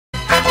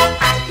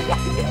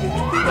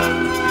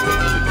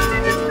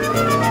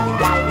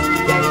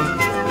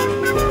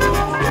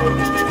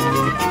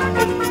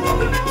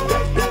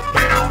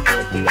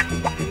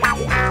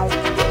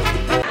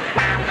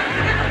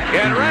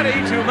Get ready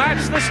to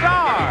match the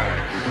stars.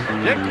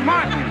 Dick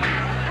Martin,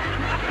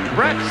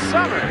 Brett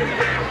Summers,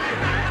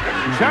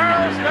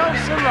 Charles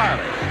Nelson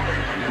Reilly,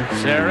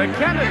 Sarah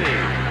Kennedy,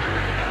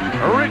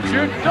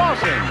 Richard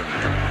Dawson,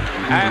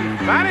 and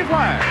Fannie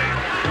Flagg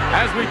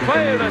as we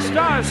play the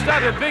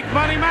star-studded big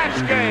money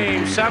match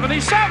game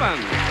 77.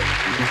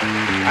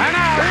 And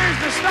now here's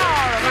the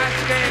star of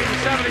match game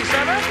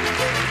 77,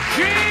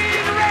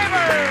 Gene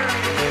Rayburn.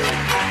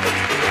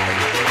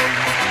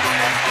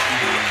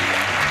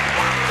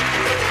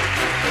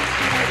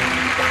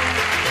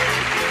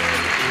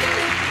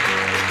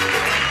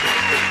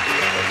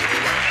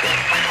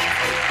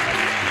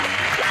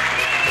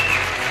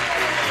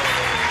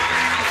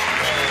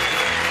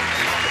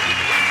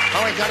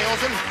 All right, Johnny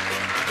Olson,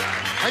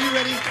 are you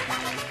ready?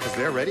 Because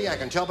they're ready. I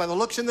can tell by the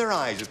looks in their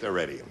eyes that they're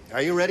ready.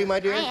 Are you ready, my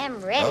dear? I am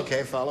ready.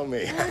 Okay, follow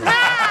me.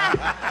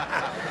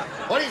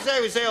 What do you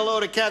say we say hello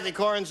to Kathy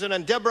Corenson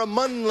and Deborah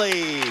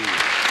Munley? A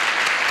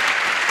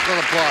little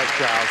applause,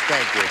 Charles.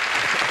 Thank you.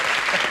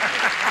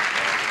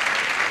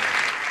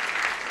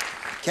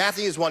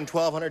 Kathy has won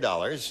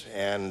 $1,200,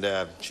 and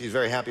she's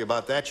very happy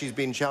about that. She's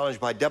being challenged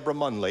by Deborah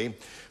Munley,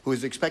 who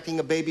is expecting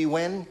a baby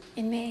when?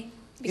 In May.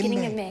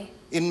 Beginning of May.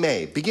 In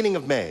May. Beginning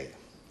of May.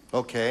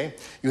 Okay.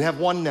 You have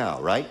one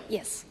now, right?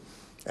 Yes.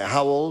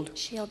 How old?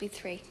 She'll be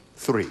 3.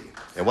 3.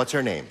 And what's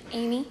her name?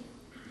 Amy.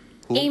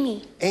 Who?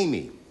 Amy.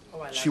 Amy.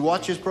 She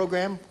watches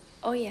program?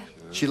 Oh, yeah.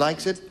 She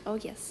likes it? Oh,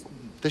 yes.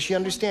 Does she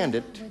understand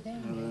it?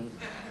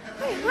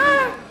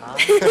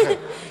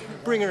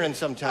 Bring her in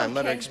sometime.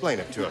 Let her explain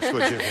it to us,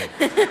 would you?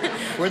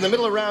 We're in the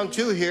middle of round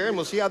 2 here, and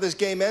we'll see how this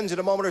game ends in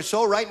a moment or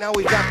so. Right now,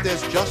 we've got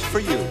this just for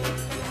you.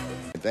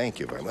 Thank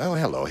you very much. Well,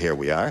 hello, here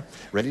we are,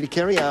 ready to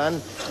carry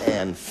on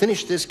and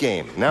finish this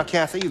game. Now,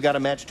 Kathy, you've got a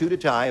match 2 to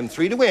tie and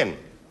 3 to win.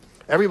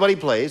 Everybody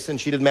plays, and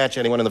she didn't match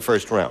anyone in the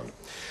first round.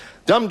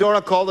 Dumb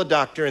Dora called the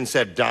doctor and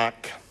said,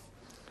 "Doc,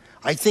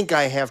 I think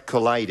I have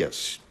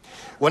colitis.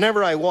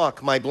 Whenever I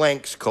walk, my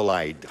blanks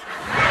collide."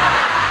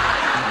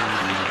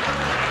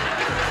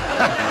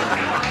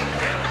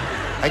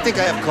 I think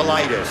I have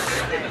colitis.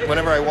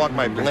 Whenever I walk,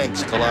 my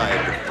blanks collide.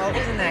 Oh,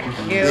 isn't that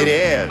cute? It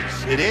is.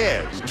 It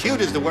is.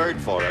 Cute is the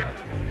word for it.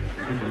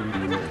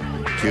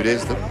 Cute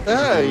is the...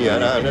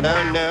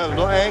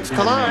 blanks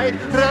collide.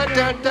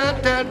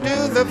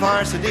 Do the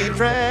varsity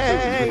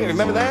drag.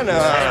 Remember that?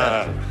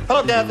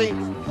 Hello, Kathy.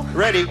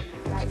 Ready?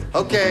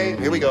 Okay,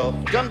 here we go.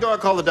 Dumb Dora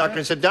called the doctor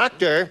and said,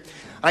 "Doctor,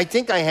 I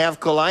think I have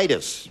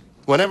colitis.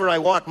 Whenever I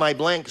walk, my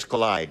blanks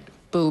collide."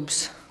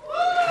 Boobs.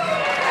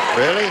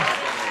 Really?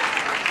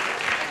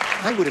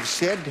 I would have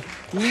said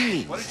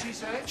knees. What did she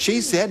say?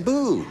 She said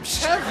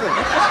boobs.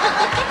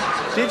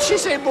 Did she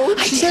say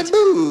boobs? She said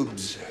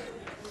boobs.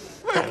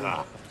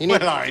 You need...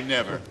 Well, I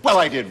never. Well,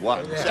 I did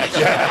once.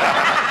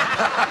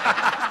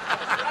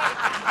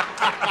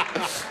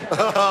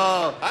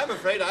 Oh, I'm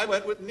afraid I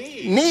went with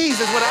knees. knees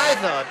is what I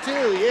thought,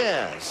 too,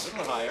 yes. A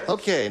little higher.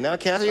 Okay, now,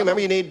 Kathy, remember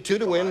you need 2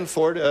 to win,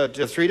 3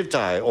 to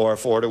tie, or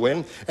 4 to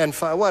win, and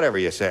 5, whatever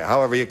you say,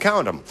 however you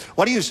count them.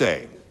 What do you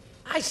say?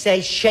 I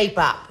say shape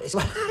up, is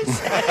what I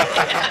say.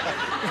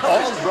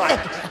 All right.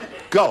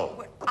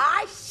 Go.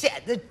 I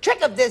said the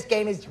trick of this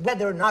game is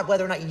whether or not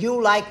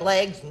you like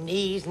legs,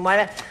 knees, and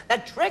whatever. The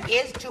trick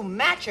is to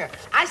match her.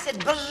 I said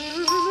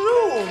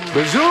bazoom.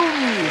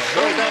 Bazoom.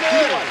 So that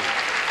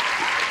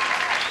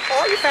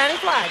Or your Fannie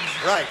Flags.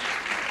 Right.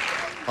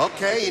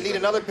 Okay, you need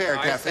another pair,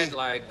 I Kathy. said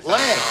legs.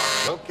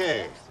 Legs.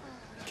 Okay.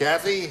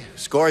 Kathy,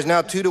 score is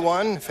now 2 to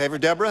 1. Favor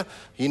Deborah.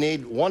 You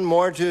need 1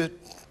 more to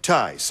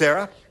tie.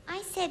 Sarah?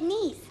 I said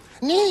knees.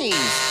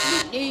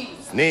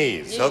 Knees.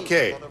 Knees.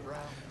 Okay.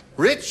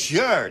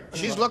 Richard.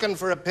 She's looking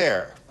for a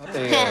pair.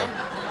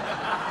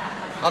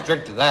 I'll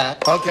drink to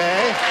that.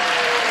 Okay.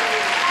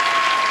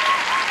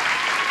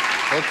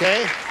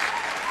 Okay.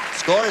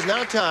 Score is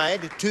now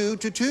tied 2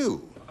 to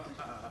 2.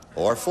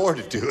 Or 4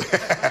 to 2.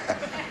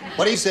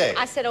 What do you say?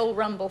 I said old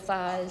rumble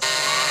thighs.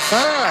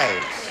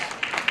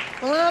 5.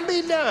 Well, I'll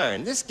be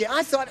darned. This game,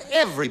 I thought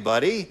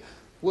everybody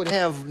would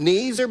have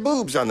knees or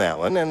boobs on that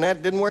one, and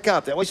that didn't work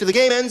out that way. So the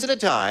game ends in a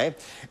tie,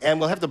 and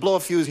we'll have to blow a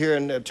fuse here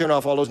and turn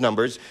off all those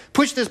numbers.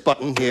 Push this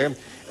button here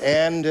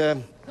and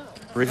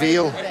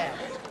reveal.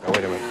 Oh,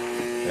 wait a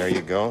minute. There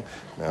you go.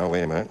 Now,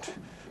 wait a minute.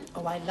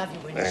 Oh, I love you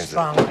when you're There's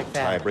strong a like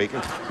that.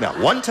 tiebreaker. Now,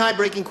 1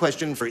 tie-breaking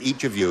question for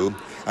each of you,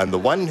 and the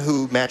one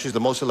who matches the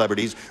most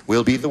celebrities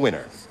will be the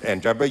winner.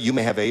 And Deborah, you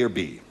may have A or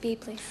B. B,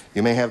 please.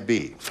 You may have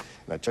B.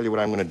 And I tell you what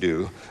I'm going to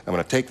do. I'm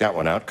going to take that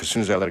one out, because as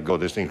soon as I let it go,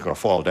 this thing's going to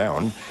fall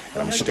down. And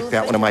I'm going to stick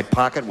that one in my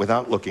pocket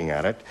without looking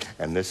at it.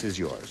 And this is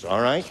yours,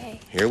 all right? Okay.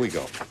 Here we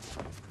go.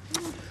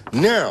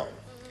 Now,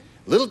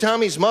 little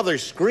Tommy's mother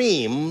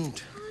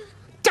screamed,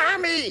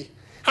 "Tommy,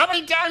 how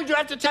many times do I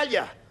have to tell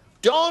you?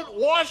 Don't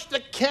wash the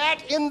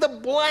cat in the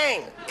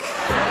blank."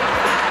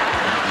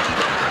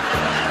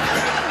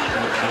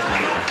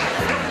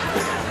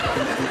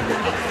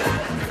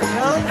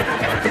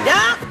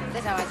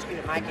 That's how I scream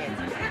at my kids.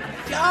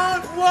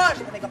 Don't wash.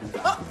 And they go,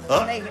 oh.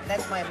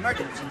 That's my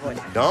emergency voice.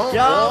 Don't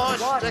wash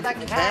the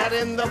cat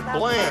in the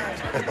blank.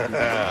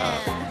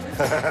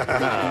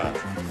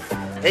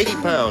 80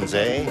 pounds,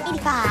 eh?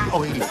 85.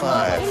 Oh,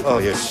 85. Oh,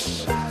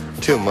 yes.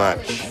 Too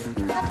much.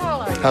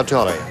 How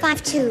tall are you?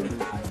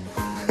 5'2".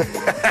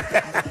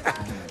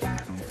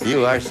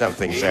 You are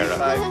something, Sarah.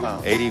 85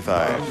 pounds.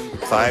 85.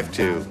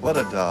 5'2". What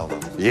a doll.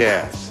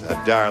 Yes, a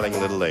darling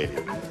little lady.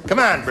 Come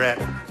on,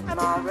 Brett. I'm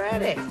all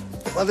ready.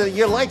 Well,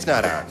 your light's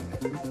not on.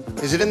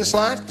 Is it in the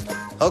slot?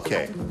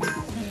 Okay.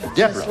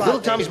 Deborah, little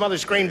Tommy's mother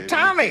screamed,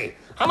 Tommy,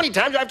 how many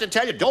times do I have to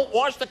tell you, don't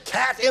wash the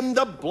cat in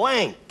the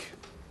blank?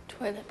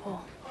 Toilet bowl.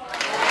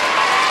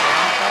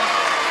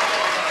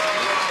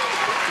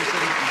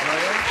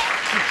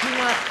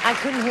 I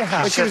couldn't hear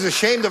her. Well, she was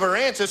ashamed of her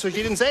answer, so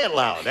she didn't say it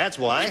loud. That's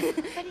why.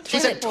 She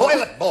said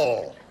toilet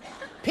bowl.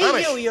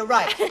 P.U., you're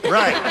right.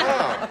 Right.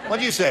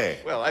 What'd you say?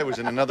 Well, I was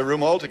in another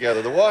room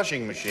altogether, the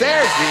washing machine.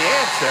 There's the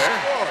answer.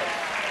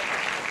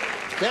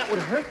 That would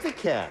hurt the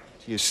cat,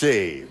 you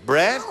see.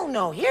 Brett? Oh,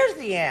 no, here's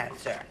the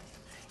answer.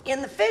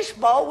 In the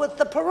fishbowl with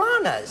the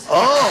piranhas.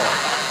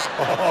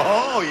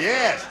 Oh,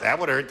 yes. That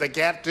would hurt the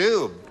cat,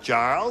 too.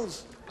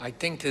 Charles? I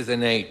think there's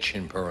an H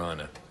in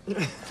piranha.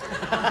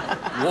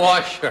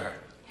 Washer.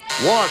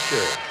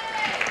 Washer.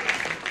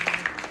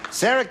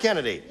 Sarah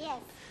Kennedy. Yes.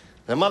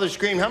 The mother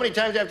screamed, how many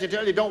times do I have to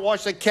tell you don't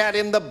wash the cat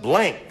in the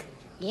blank?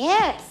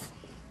 Yes.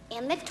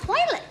 In the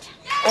toilet.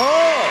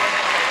 Oh!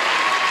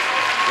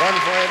 One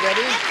for you,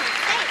 Debbie.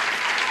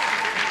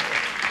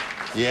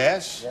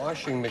 Yes.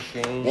 Washing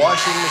machine.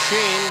 Washing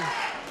machine.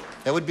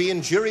 That would be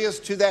injurious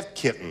to that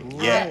kitten.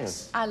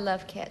 Yes. I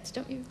love cats,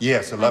 don't you?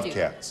 Yes, I love do.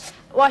 cats.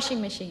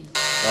 Washing machine.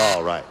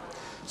 All right.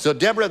 So,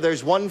 Deborah,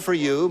 there's one for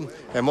you.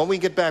 And when we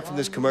get back from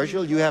this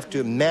commercial, you have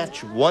to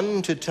match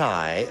 1 to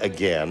tie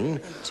again,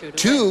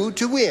 2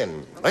 to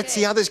win. Let's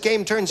see how this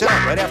game turns out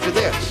right after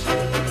this.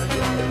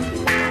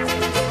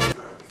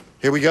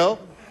 Here we go.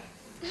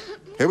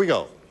 Here we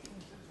go.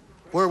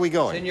 Where are we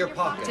going? In your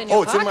pocket.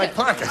 It's in my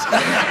pocket.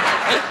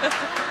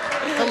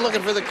 I'm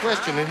looking for the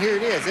question, and here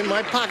it is, in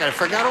my pocket. I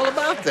forgot all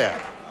about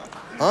that.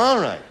 All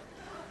right.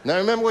 Now,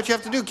 remember what you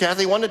have to do,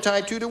 Kathy. 1 to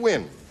tie, 2 to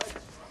win.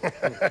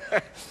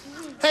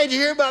 Hey, did you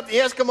hear about the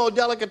Eskimo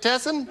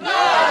delicatessen? No!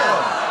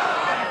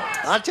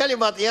 I'll tell you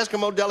about the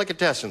Eskimo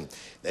delicatessen.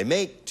 They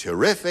make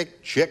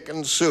terrific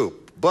chicken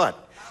soup,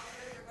 but...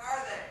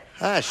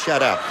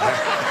 shut up.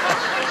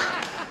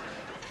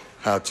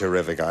 How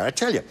terrific are I? I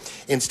tell you,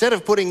 instead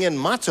of putting in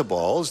matzo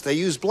balls, they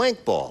use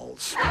blank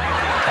balls.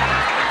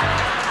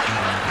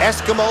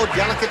 Eskimo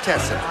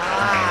delicatessen.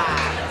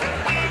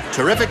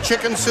 Terrific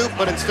chicken soup,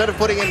 but instead of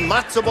putting in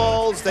matzo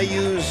balls, they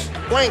use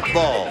blank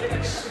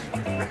balls.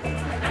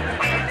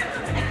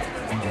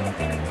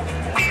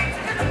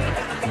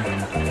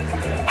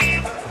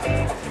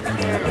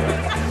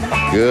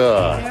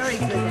 Good. Very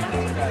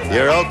good.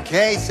 You're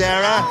okay,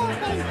 Sarah?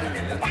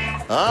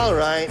 All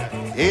right,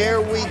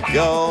 here we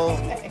go.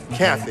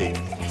 Kathy,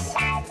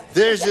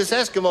 there's this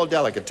Eskimo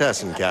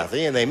delicatessen,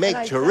 Kathy, and they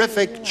make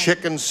terrific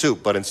chicken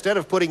soup, but instead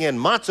of putting in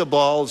matzo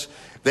balls,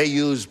 they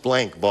use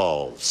blank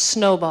balls.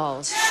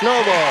 Snowballs.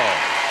 Snowball.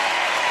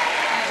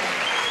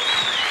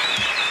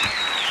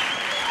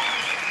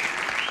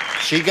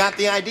 She got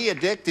the idea,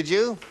 Dick, did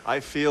you? I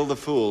feel the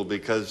fool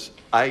because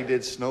I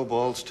did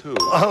snowballs too.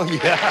 Oh,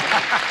 yeah.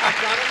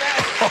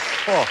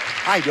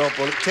 I don't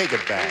believe. Take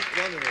it back.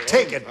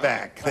 Take it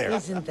back. There.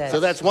 Isn't that So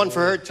that's 1 for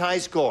her tie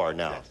score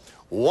now.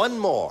 1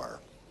 more.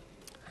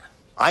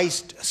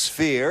 Iced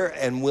sphere,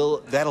 and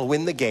that'll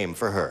win the game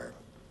for her.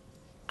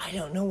 I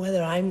don't know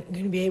whether I'm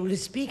going to be able to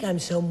speak. I'm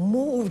so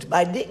moved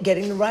by Dick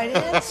getting the right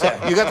answer.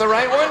 You got the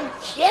right one?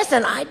 Yes,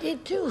 and I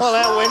did too. Well,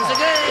 that wins the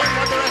game.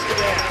 What the rest of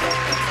you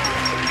have?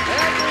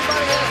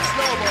 Everybody has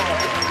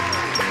snowballs.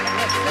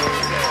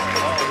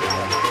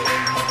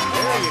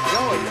 There you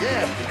go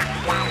again.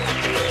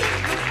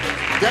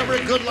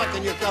 Deborah, good luck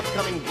in your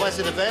upcoming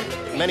blessed event.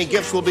 Many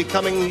gifts will be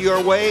coming your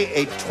way.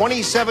 A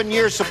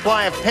 27-year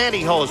supply of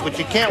pantyhose, which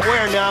you can't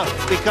wear now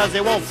because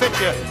they won't fit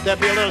you. They'll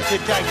be a little too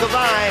tight.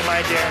 Goodbye,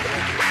 my dear.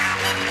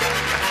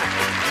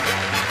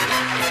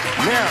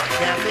 Now,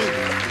 Kathy,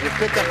 you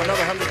pick up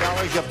another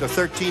 $100. You're up to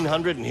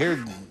 $1,300, and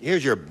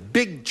here's your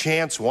big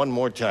chance one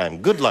more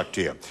time. Good luck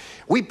to you.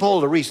 We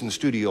polled a recent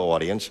studio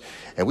audience,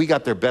 and we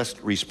got their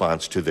best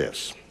response to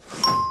this.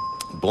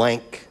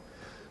 Blank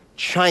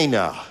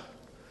China.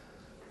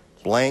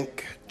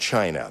 Blank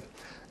China.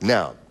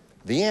 Now,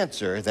 the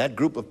answer that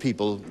group of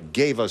people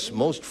gave us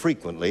most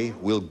frequently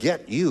will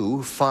get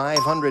you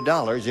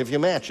 $500 if you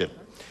match it.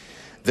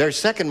 Their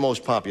second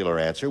most popular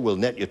answer will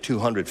net you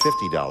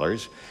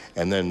 $250,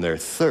 and then their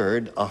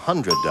third,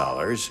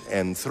 $100.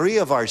 And 3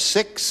 of our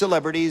 6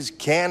 celebrities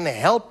can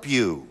help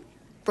you.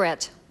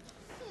 Brett.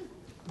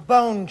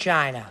 Bone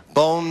China.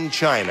 Bone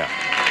China.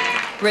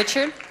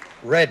 Richard.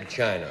 Red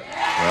China. All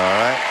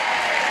right.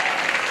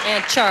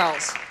 And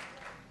Charles.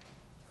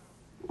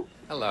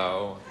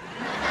 Hello.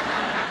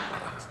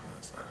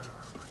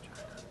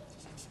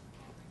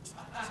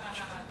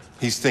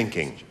 He's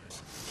thinking.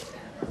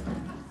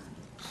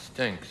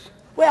 stinks.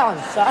 Well,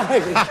 I'm sorry.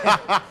 Wait a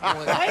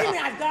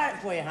minute, I've got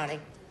it for you, honey.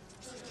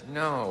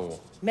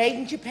 No. Made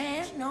in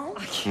Japan? No?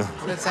 What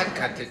has that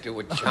got to do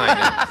with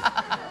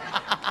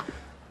China?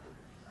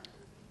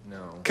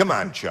 No. Come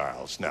on,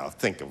 Charles. Now,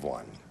 think of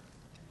one.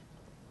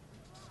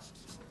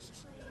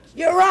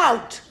 You're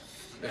out.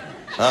 All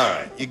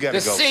right, you gotta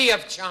The go. Sea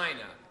of China.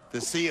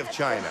 The Sea of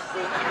China.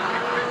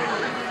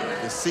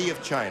 The Sea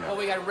of China. Well,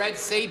 we got Red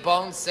Sea,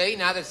 Bone Sea,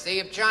 now the Sea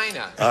of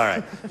China. All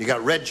right, you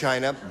got Red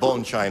China,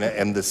 Bone China,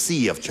 and the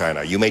Sea of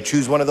China. You may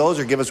choose one of those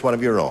or give us one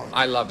of your own.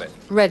 I love it.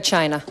 Red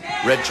China.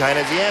 Red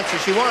China's the answer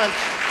she wants.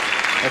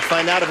 Let's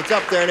find out if it's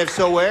up there, and if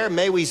so, where.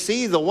 May we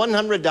see the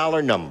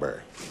 $100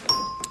 number.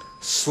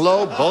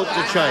 Slow boat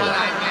to China.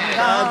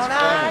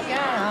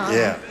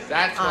 Yeah.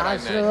 That's what I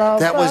meant.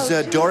 That was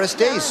Doris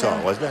Day's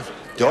song, wasn't it?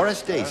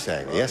 Doris Day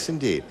sang, yes,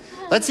 indeed.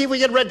 Let's see if we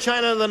get Red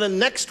China to the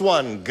next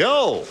one.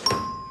 Go.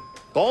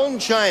 Bone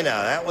China.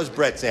 That was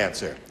Brett's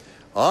answer.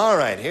 All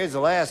right, here's the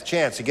last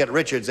chance to get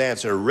Richard's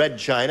answer. Red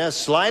China.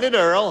 Slide it,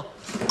 Earl.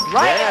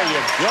 Right. There you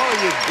go.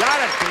 You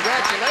got it.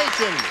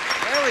 Congratulations.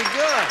 Very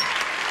good.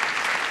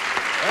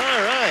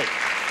 All right.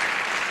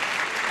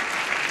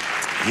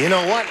 You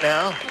know what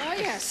now? Oh,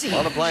 yes.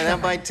 Multiply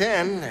that by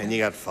 10, and you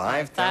got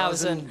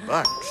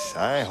 $5,000.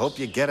 I hope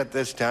you get it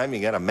this time. You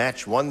got to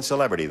match one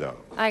celebrity, though.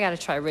 I gotta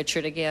try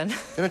Richard again.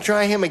 Gonna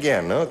try him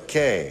again.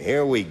 Okay,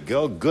 here we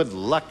go. Good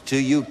luck to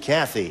you,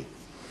 Kathy.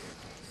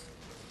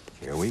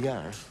 Here we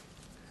go.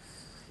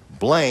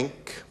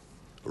 Blank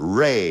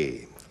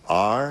Ray.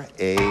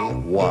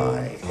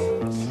 R-A-Y.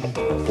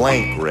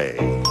 Blank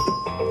Ray.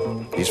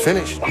 He's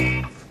finished.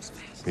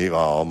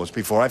 Almost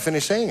before I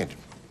finish saying it.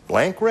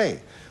 Blank Ray.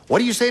 What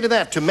do you say to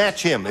that, to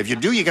match him? If you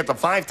do, you get the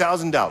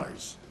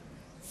 $5,000.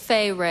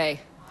 Fay Ray.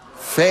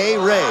 Fay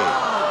Ray.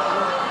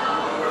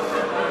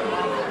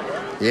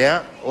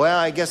 Yeah, well,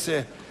 I guess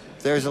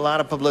there's a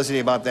lot of publicity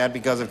about that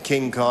because of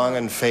King Kong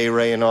and Fay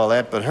Ray and all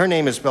that, but her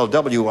name is spelled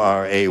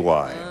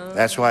W-R-A-Y.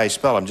 That's why I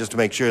spell them, just to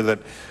make sure that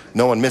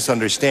no one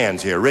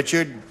misunderstands here.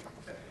 Richard,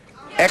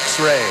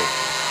 X-ray.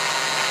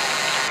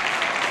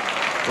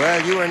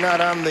 Well, you are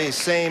not on the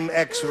same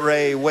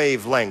X-ray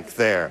wavelength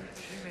there.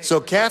 So,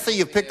 Kathy,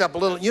 you picked up a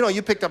little,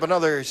 you picked up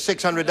another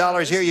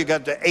 $600 here. You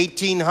got to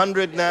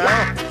 $1,800 now,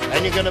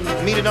 and you're going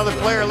to meet another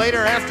player later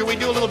after we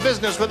do a little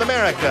business with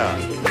America.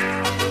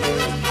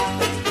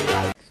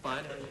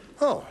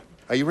 Oh,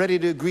 are you ready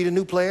to greet a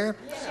new player?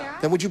 Sure.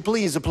 Then would you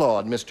please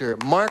applaud Mr.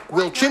 Mark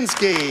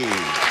Wilczynski.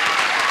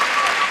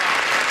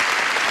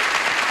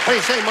 What do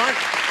you say, Mark?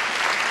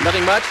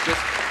 Nothing much,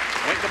 just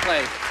waiting to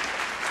play.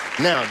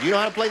 Now, do you know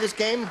how to play this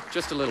game?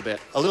 Just a little bit.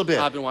 A little bit?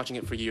 I've been watching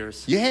it for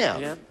years. You have?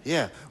 Yeah.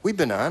 Yeah. We've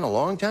been on a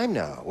long time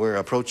now. We're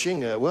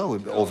approaching,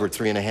 over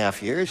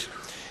 3.5 years.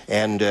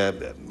 And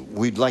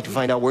we'd like to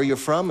find out where you're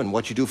from and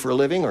what you do for a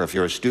living, or if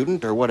you're a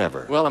student or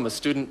whatever. Well, I'm a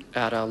student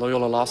at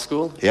Loyola Law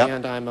School. Yep.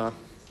 And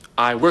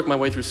I work my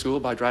way through school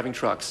by driving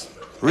trucks.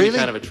 Really? Any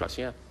kind of a trucks,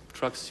 yeah.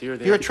 Trucks here,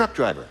 there. You're a truck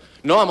driver?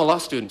 No, I'm a law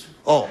student.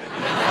 Oh,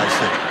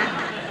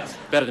 I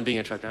Better than being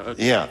a truck driver.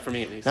 Yeah. For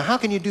me, at least. Now, how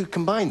can you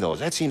combine those?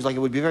 That seems like it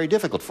would be very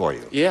difficult for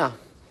you. Yeah.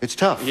 It's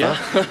tough, Yeah.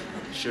 huh?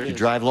 Sure You is.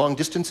 drive long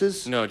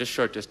distances? No, just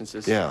short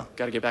distances. Yeah.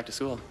 Got to get back to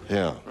school.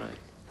 Yeah. Right.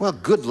 Well,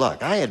 good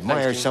luck. I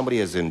admire Thanks, Gene. somebody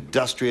as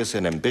industrious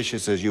and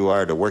ambitious as you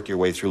are to work your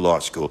way through law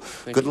school.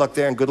 Good luck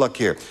there and good luck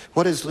here.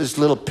 What does this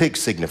little pig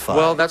signify?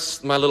 Well,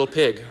 that's my little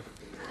pig.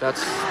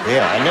 That's...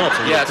 Yeah, I know it's a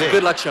little Yeah, it's pig. a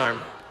good luck charm.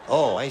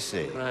 Oh, I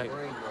see. Right.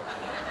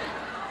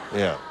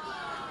 Yeah.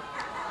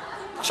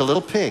 It's a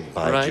little pig,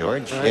 by Right,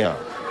 George. right. Yeah.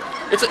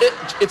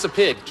 It's a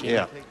pig, Gene.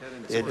 Yeah.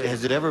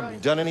 Has it ever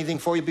done anything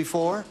for you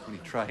before?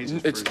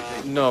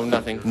 No,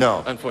 nothing.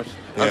 No.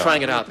 Unfortunately. Yeah. I'm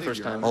trying it out the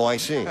first time. Oh, I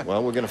see.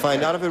 Well, we're going to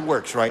find out if it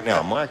works right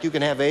now. Mark, you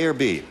can have A or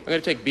B. I'm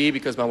going to take B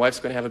because my wife's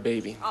going to have a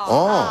baby. Oh,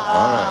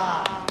 all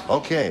right.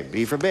 Okay,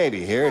 B for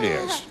baby. Here it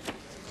is.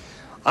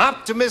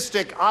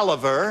 Optimistic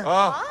Oliver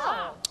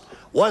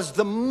was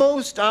the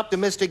most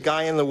optimistic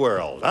guy in the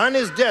world. On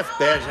his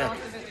deathbed,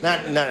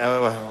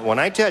 when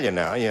I tell you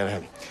now,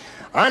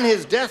 on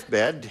his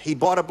deathbed, he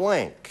bought a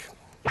blank.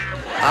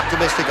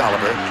 Optimistic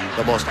Oliver,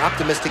 the most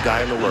optimistic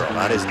guy in the world.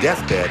 On his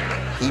deathbed,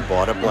 he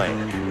bought a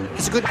blank.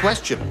 It's a good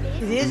question.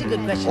 It is a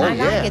good question. Oh, I like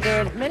yeah. it.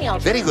 There are many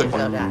Very good alternatives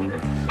one. on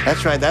that.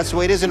 That's right. That's the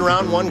way it is in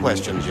round one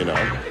questions,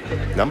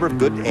 Number of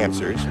good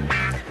answers.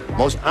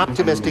 Most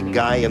optimistic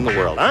guy in the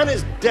world. On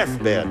his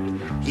deathbed,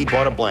 he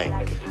bought a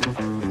blank.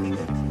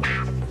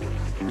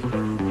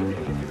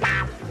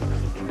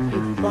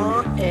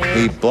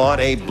 He bought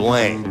a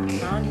blank.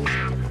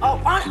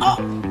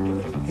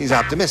 He's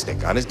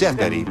optimistic. On his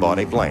deathbed, he bought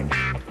a blank.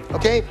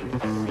 Okay?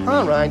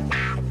 All right.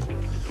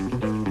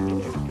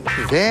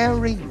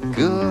 Very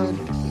good.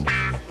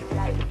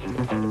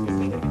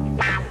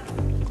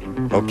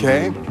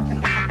 Okay?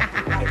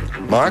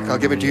 Mark, I'll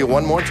give it to you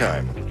one more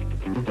time.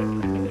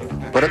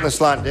 Put it in the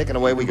slot, Dick, and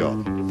away we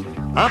go.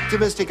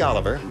 Optimistic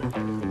Oliver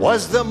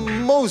was the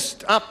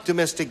most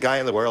optimistic guy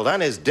in the world.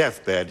 On his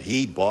deathbed,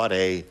 he bought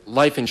a...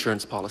 Life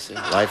insurance policy.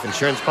 Life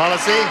insurance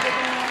policy?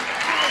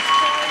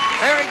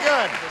 Very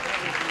good.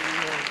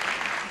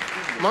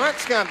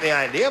 Mark's got the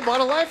idea. Bought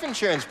a life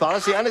insurance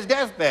policy on his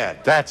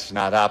deathbed. That's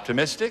not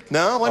optimistic.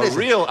 No? What is A it?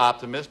 real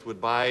optimist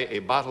would buy a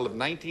bottle of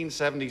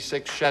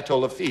 1976 Chateau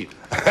Lafite.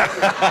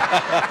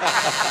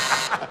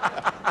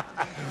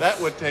 That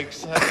would take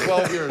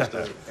 12 years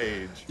to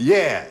age.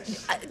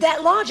 Yes.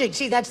 That logic,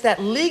 see, that's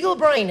that legal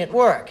brain at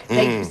work.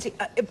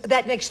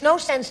 That makes no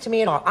sense to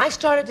me at all. I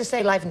started to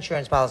say life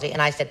insurance policy, and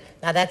I said,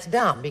 now that's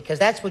dumb, because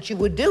that's what you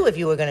would do if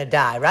you were going to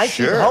die, right?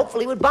 Sure. You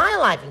hopefully would buy a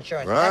life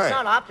insurance. Right. That's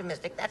not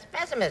optimistic, that's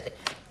pessimistic.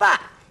 But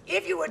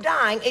if you were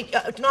dying, it's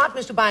an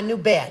optimist to buy a new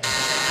bed.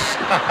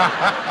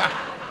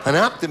 An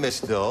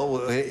optimist,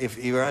 though, if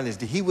he were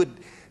honest, he would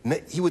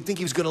think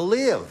he was going to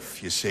live,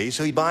 you see,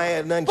 so he'd buy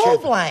an insurance... Full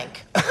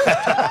blank.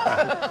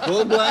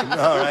 Full blank?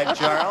 All right,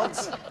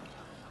 Charles.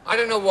 I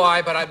don't know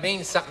why, but it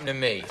means something to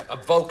me. A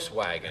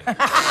Volkswagen.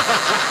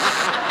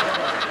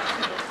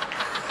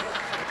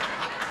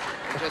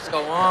 Just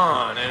go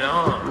on and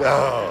on.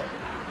 No.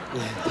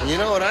 You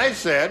know what I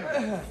said?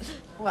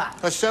 What?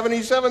 A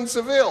 77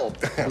 Seville.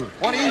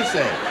 What do you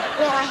say?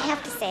 Well, I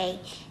have to say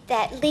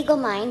that legal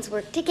minds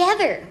work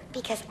together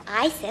because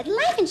I said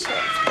life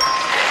insurance.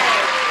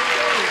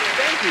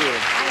 Thank you.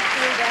 I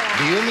feel that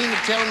Do you mean to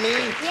tell me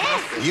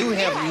Yes. you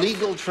have yes.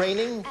 legal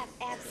training?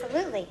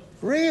 Absolutely.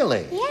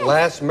 Really? Yes.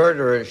 Last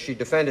murderer she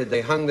defended,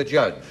 they hung the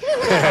judge.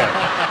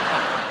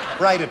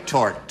 Write a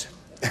tort.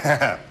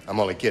 I'm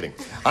only kidding.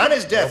 On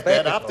his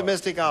deathbed,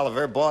 optimistic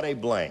Oliver bought a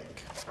blank.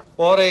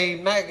 Bought a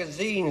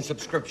magazine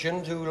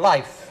subscription to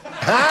Life.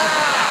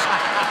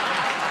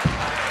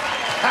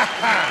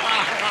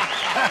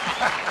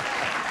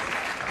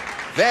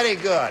 Very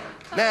good.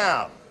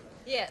 Now,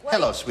 Yeah.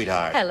 hello,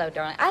 sweetheart. Hello,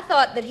 darling. I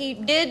thought that he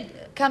did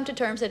come to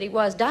terms that he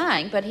was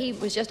dying, but he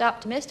was just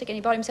optimistic and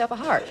he bought himself a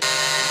heart.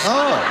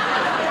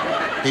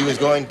 Oh. He was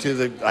going to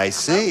the... I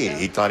see.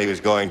 He thought he was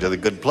going to the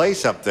good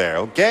place up there.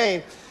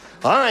 Okay.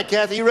 All right,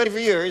 Kathy, you ready for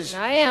yours?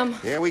 I am.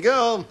 Here we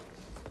go.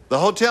 The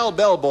hotel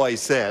bellboy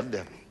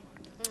said,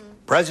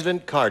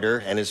 President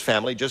Carter and his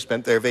family just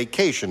spent their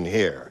vacation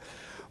here.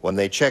 When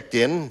they checked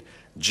in,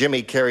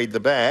 Jimmy carried the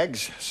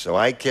bags, so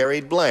I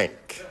carried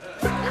blank.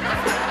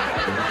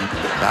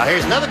 Now,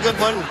 here's another good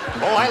one.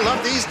 Oh, I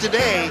love these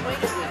today.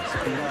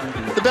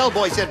 The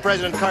bellboy said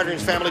President Carter and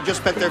his family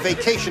just spent their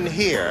vacation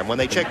here. And when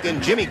they checked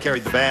in, Jimmy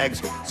carried the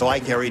bags, so I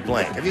carried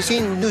blank. Have you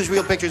seen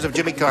newsreel pictures of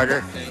Jimmy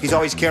Carter? He's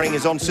always carrying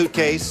his own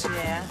suitcase.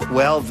 Yeah.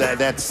 Well,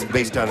 that's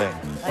based on a...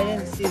 I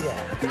didn't see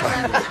that.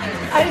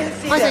 I didn't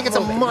see that. I think it's a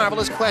movie.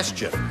 marvelous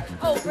question.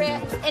 Oh,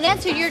 Brett, in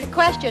answer to your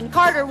question,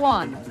 Carter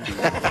won.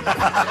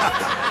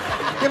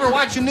 You ever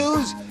watch the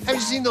news? Have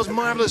you seen those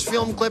marvelous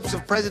film clips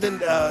of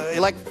President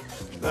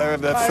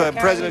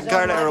President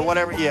Carter or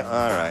whatever? Yeah,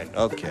 all right,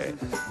 okay.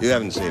 You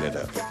haven't seen it,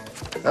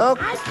 huh?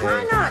 I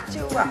try not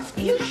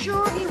to. You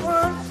sure he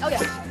won? Oh,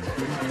 yeah.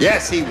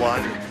 Yes, he won.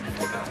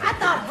 I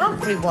thought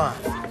Humphrey won.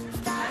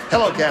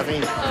 Hello, Kathy.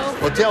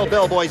 Hotel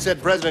bellboy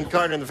said President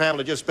Carter and the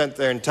family just spent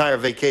their entire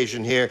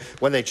vacation here.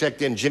 When they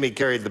checked in, Jimmy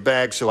carried the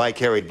bag, so I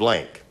carried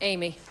blank.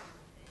 Amy.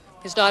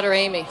 His daughter,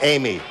 Amy.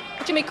 Amy.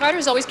 Jimmy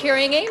Carter's always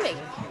carrying Amy.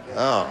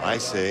 Oh, I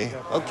see.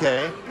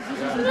 Okay.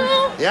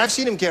 Yeah, I've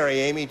seen him carry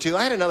Amy, too.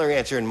 I had another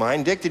answer in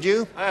mind. Dick, did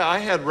you? I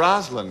had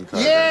Rosalind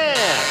Carter. Yes!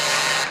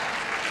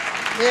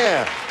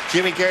 Yeah.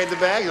 Jimmy carried the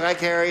bag, and I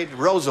carried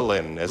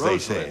Rosalind, as they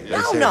say.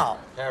 No.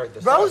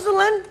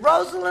 Rosalind.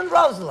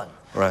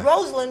 Right.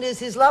 Rosalind is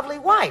his lovely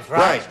wife,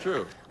 right? Right.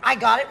 True. I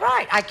got it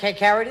right. I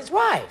carried his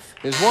wife.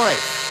 His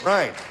wife.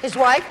 Right. His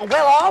wife?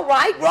 Well, all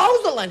right,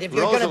 Rosalind, if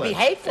you're going to be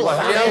hateful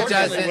about It it.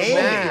 doesn't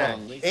matter.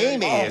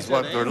 Amy is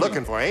what we're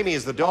looking for. Amy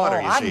is the daughter,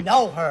 you see. I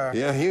know her.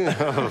 Yeah, you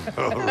know.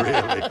 Oh,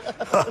 really?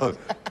 Oh,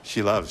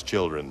 she loves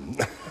children.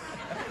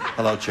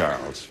 Hello,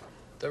 Charles.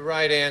 The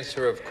right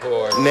answer, of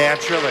course.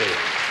 Naturally.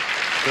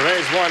 There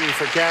is one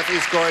for Kathy.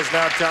 Score is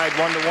now tied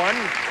 1-1.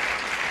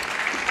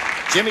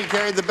 Jimmy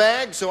carried the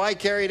bag, so I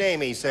carried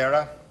Amy,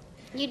 Sarah.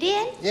 You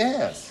did?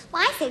 Yes.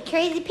 Well, I said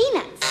carry the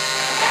peanuts.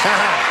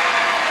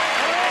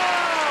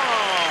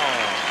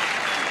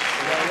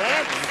 Well,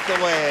 that's the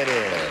way it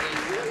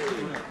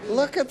is.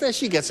 Look at this.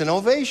 She gets an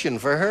ovation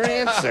for her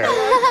answer.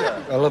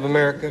 I love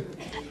America.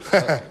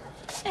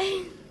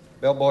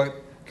 Bellboy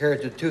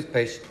carried the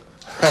toothpaste.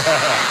 Travels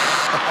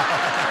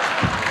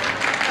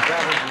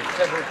with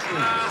several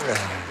tubes.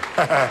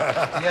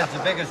 He has the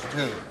biggest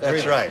tube.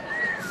 That's right.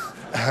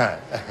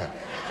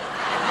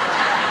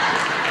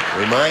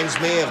 Reminds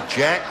me of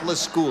Jack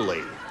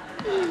LaScoolie.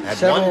 Had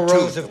Several one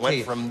rows tooth of that went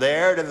teeth. from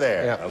there to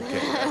there. Yeah. Okay.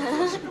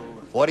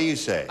 What do you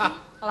say? Well,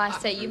 I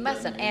say you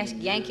mustn't ask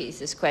Yankees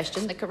this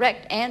question. The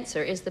correct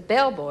answer is the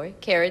bellboy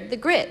carried the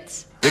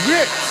grits. The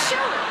grits.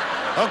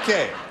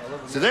 Okay.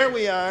 So there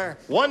we are,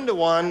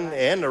 1-1,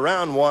 and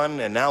around 1,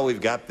 and now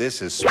we've got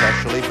this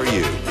especially for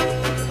you.